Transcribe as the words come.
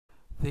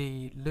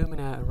The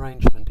luminaire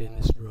arrangement in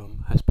this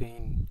room has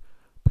been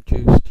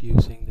produced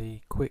using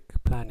the quick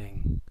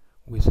planning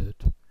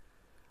wizard,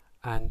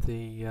 and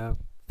the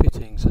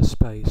fittings are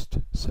spaced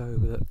so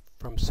that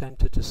from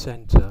centre to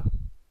centre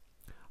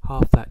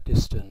half that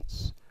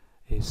distance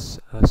is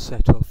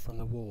set off from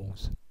the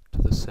walls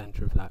to the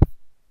centre of that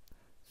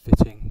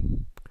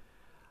fitting,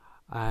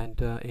 and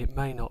it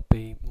may not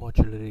be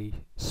modularly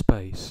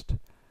spaced,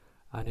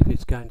 and if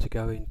it's going to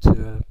go into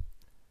a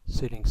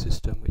ceiling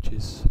system which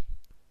is,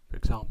 for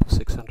example,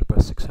 600 by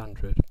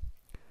 600,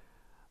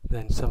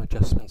 then some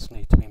adjustments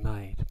need to be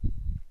made.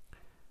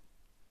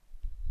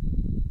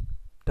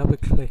 Double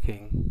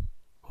clicking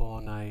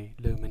on a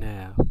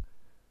luminaire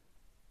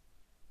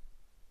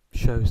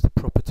shows the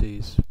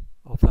properties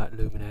of that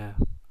luminaire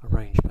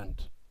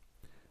arrangement.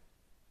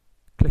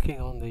 Clicking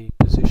on the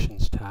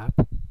Positions tab,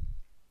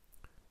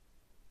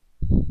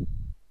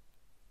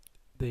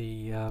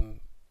 the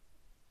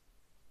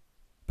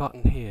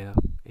button here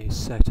is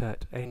set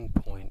at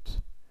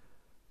endpoint,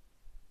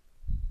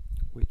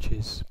 which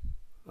is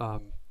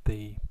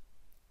the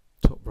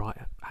top right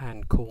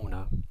hand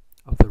corner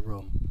of the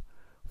room,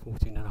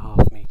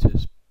 14.5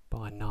 meters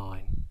by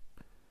 9.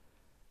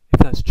 If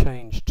that's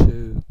changed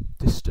to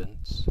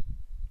distance,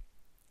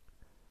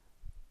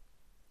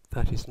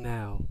 that is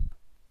now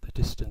the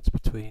distance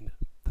between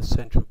the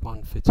centre of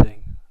one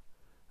fitting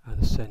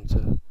and the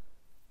centre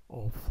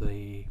of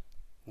the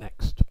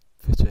next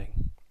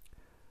fitting.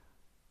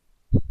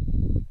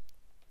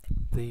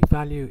 The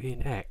value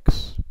in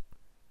X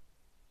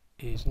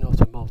is not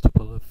a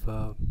multiple of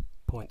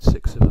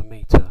 0.6 of a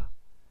metre.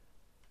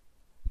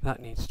 That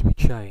needs to be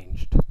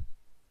changed.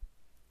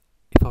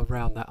 If I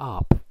round that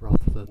up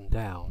rather than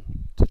down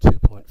to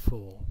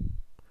 2.4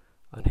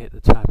 and hit the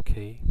tab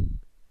key,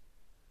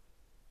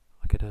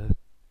 I get a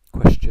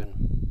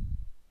question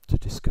to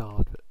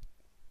discard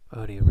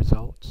earlier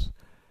results,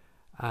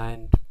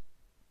 and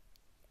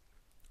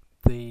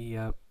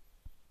the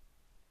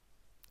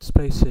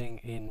spacing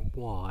in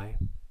Y,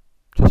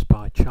 just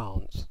by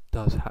chance,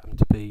 does happen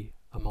to be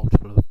a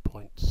multiple of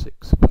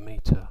 0.6 of a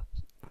metre.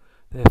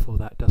 Therefore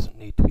that doesn't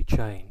need to be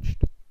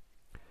changed.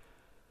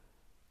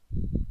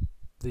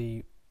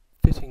 The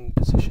fitting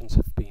positions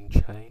have been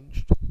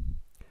changed,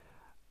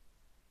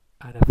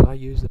 and if I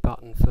use the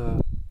button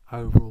for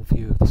overall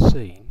view of the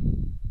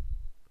scene,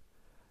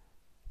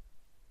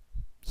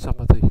 some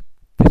of the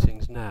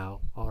fittings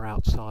now are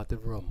outside the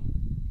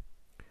room.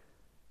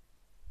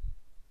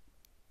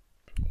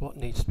 What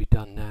needs to be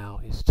done now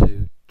is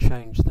to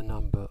change the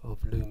number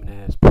of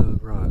luminaires per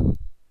row,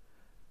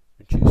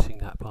 reducing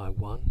that by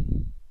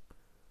 1.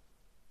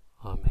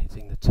 I'm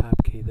hitting the tab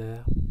key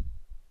there.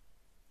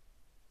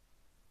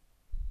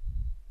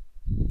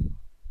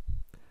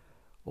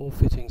 All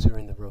fittings are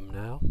in the room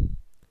now,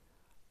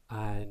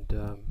 and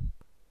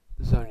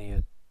there's only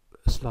a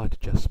slight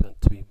adjustment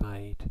to be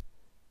made,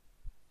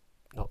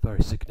 not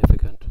very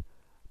significant,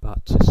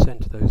 but to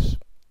centre those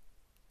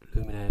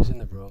luminaires in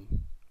the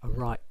room, a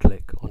right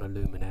click on a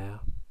luminaire,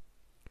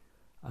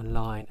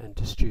 align and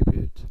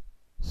distribute,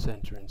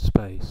 centre in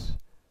space,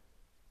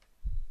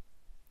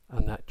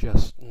 and that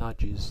just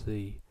nudges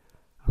the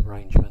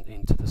arrangement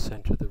into the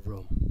centre of the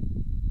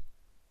room.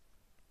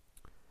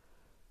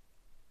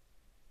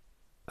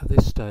 At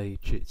this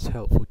stage it's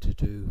helpful to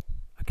do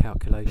a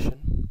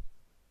calculation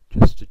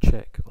just to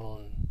check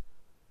on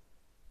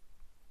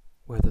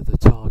whether the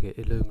target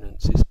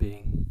illuminance is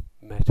being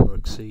met or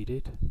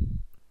exceeded.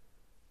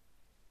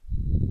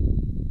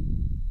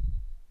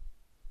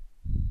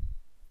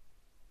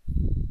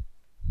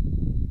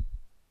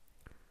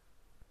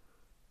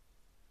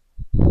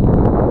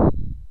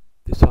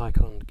 This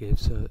icon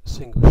gives a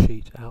single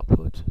sheet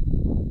output.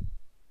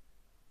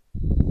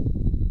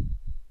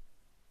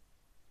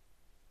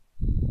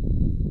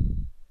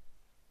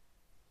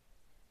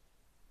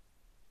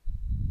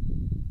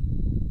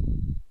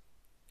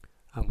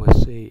 And we'll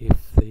see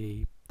if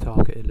the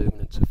target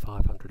illuminance of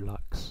 500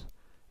 lux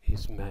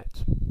is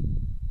met.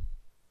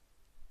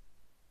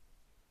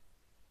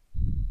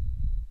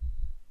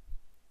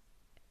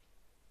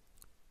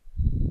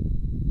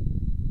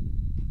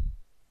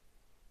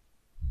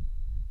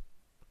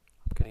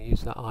 I'm going to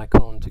use that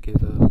icon to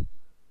give a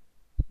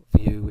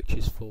view which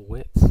is full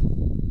width.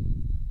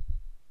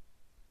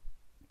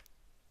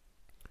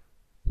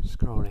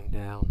 Scrolling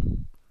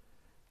down,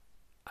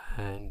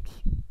 and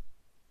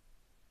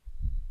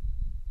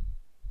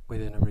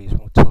within a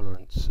reasonable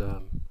tolerance,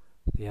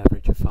 the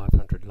average of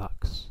 500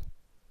 lux,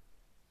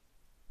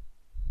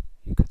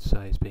 you could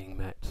say, is being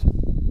met.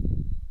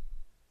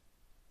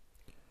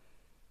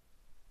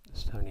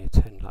 There's only a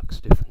 10 lux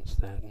difference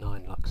there,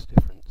 9 lux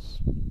difference.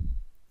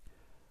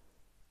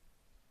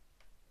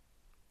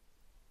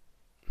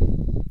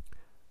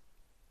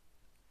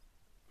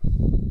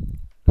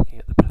 Looking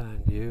at the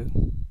plan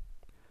view,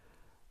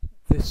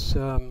 this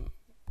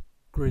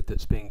grid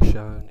that's being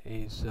shown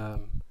is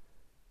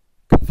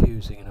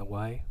confusing in a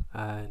way,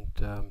 and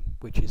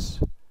which is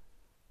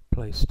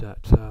placed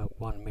at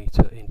 1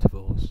 metre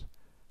intervals.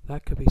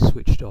 That can be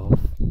switched off,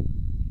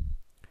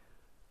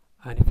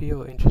 And if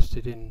you're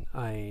interested in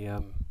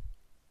a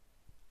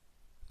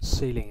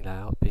ceiling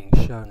layout being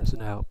shown as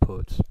an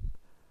output,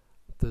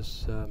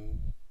 there's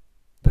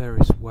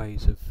various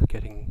ways of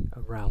getting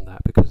around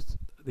that, because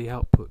the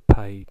output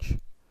page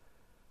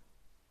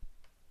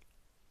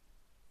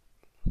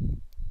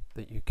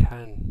that you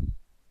can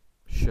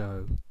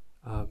show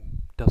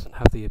doesn't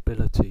have the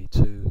ability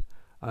to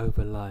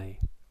overlay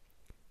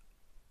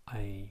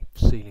a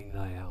ceiling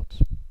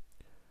layout.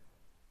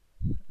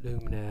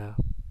 Luminaire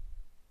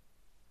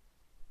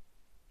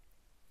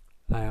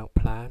layout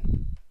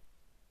plan,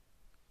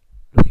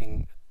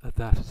 looking at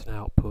that as an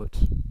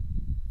output.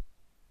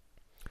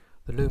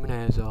 The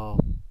luminaires are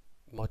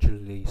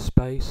modularly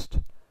spaced,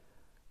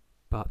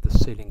 but the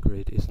ceiling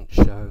grid isn't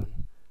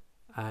shown,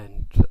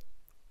 and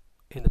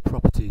in the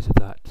properties of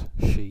that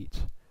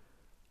sheet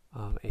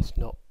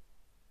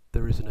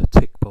there isn't a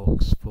tick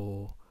box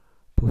for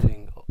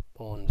putting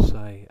on,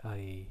 say,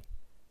 a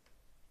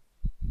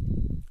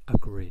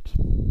grid.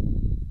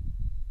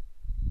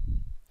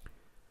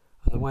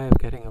 And the way of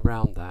getting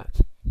around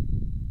that,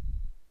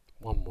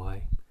 one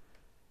way,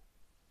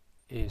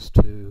 is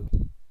to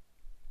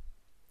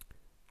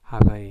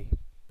have a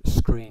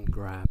screen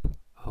grab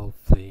of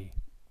the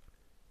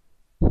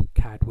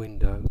CAD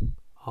window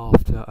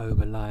after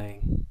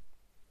overlaying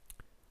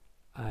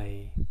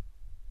a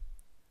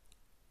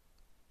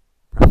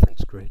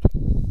reference grid.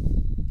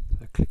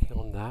 So clicking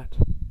on that,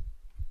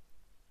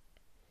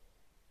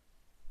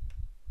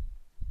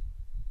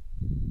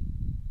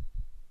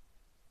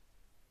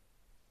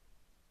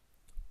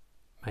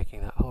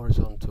 making that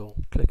horizontal,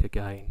 click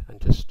again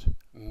and just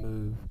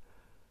move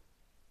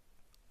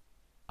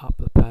up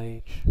the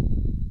page,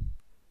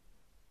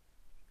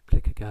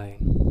 click again.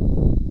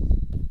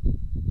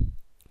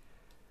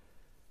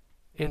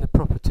 In the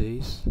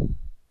properties,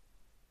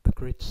 the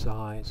grid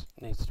size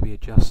needs to be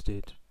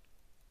adjusted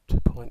to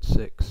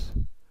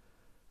 0.6,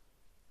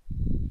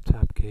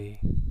 tab key,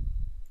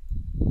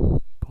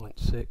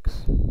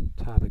 0.6,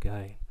 tab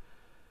again,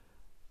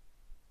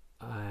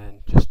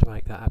 and just to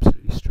make that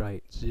absolutely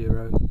straight,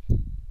 0,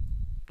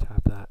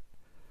 tab that.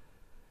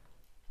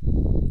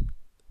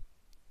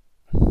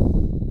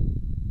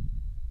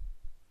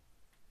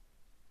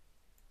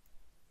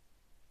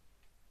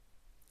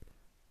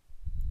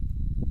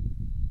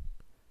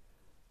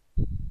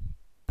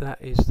 That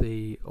is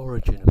the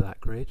origin of that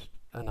grid,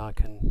 and I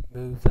can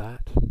move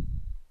that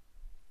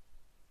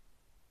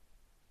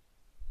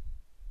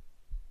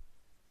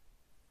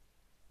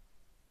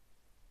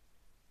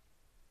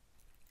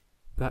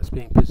that's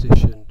being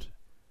positioned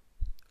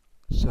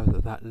so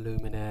that that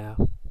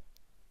luminaire,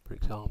 for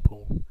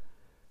example,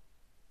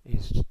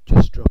 is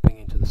just dropping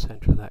into the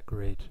centre of that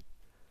grid,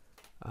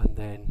 and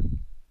then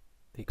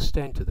the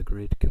extent of the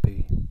grid can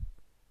be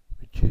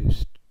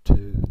reduced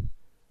to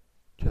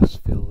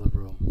just fill the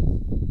room.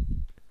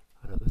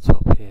 And at the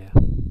top here,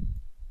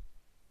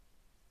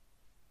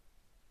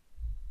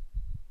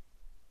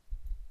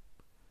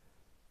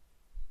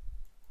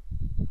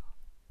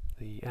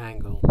 the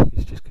angle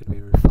is just going to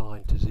be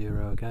refined to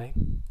 0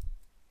 again.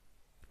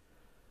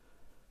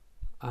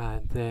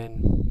 And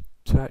then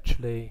to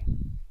actually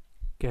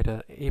get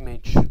an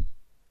image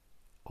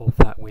of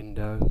that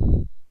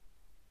window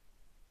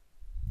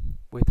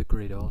with the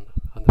grid on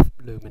and the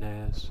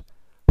luminaires,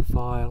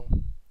 File,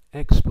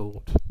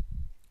 Export,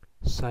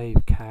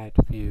 Save CAD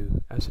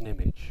View as an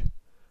image,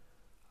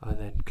 and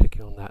then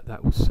clicking on that,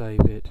 that will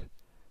save it,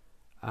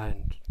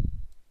 and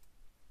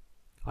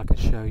I can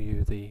show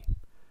you the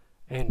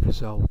end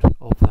result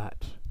of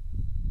that.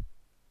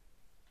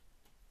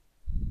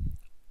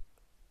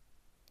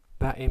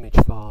 That image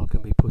file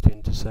can be put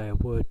into, say, a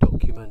Word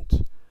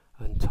document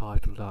and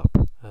titled up,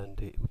 and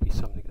it would be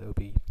something that would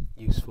be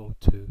useful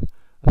to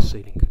a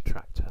ceiling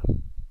contractor.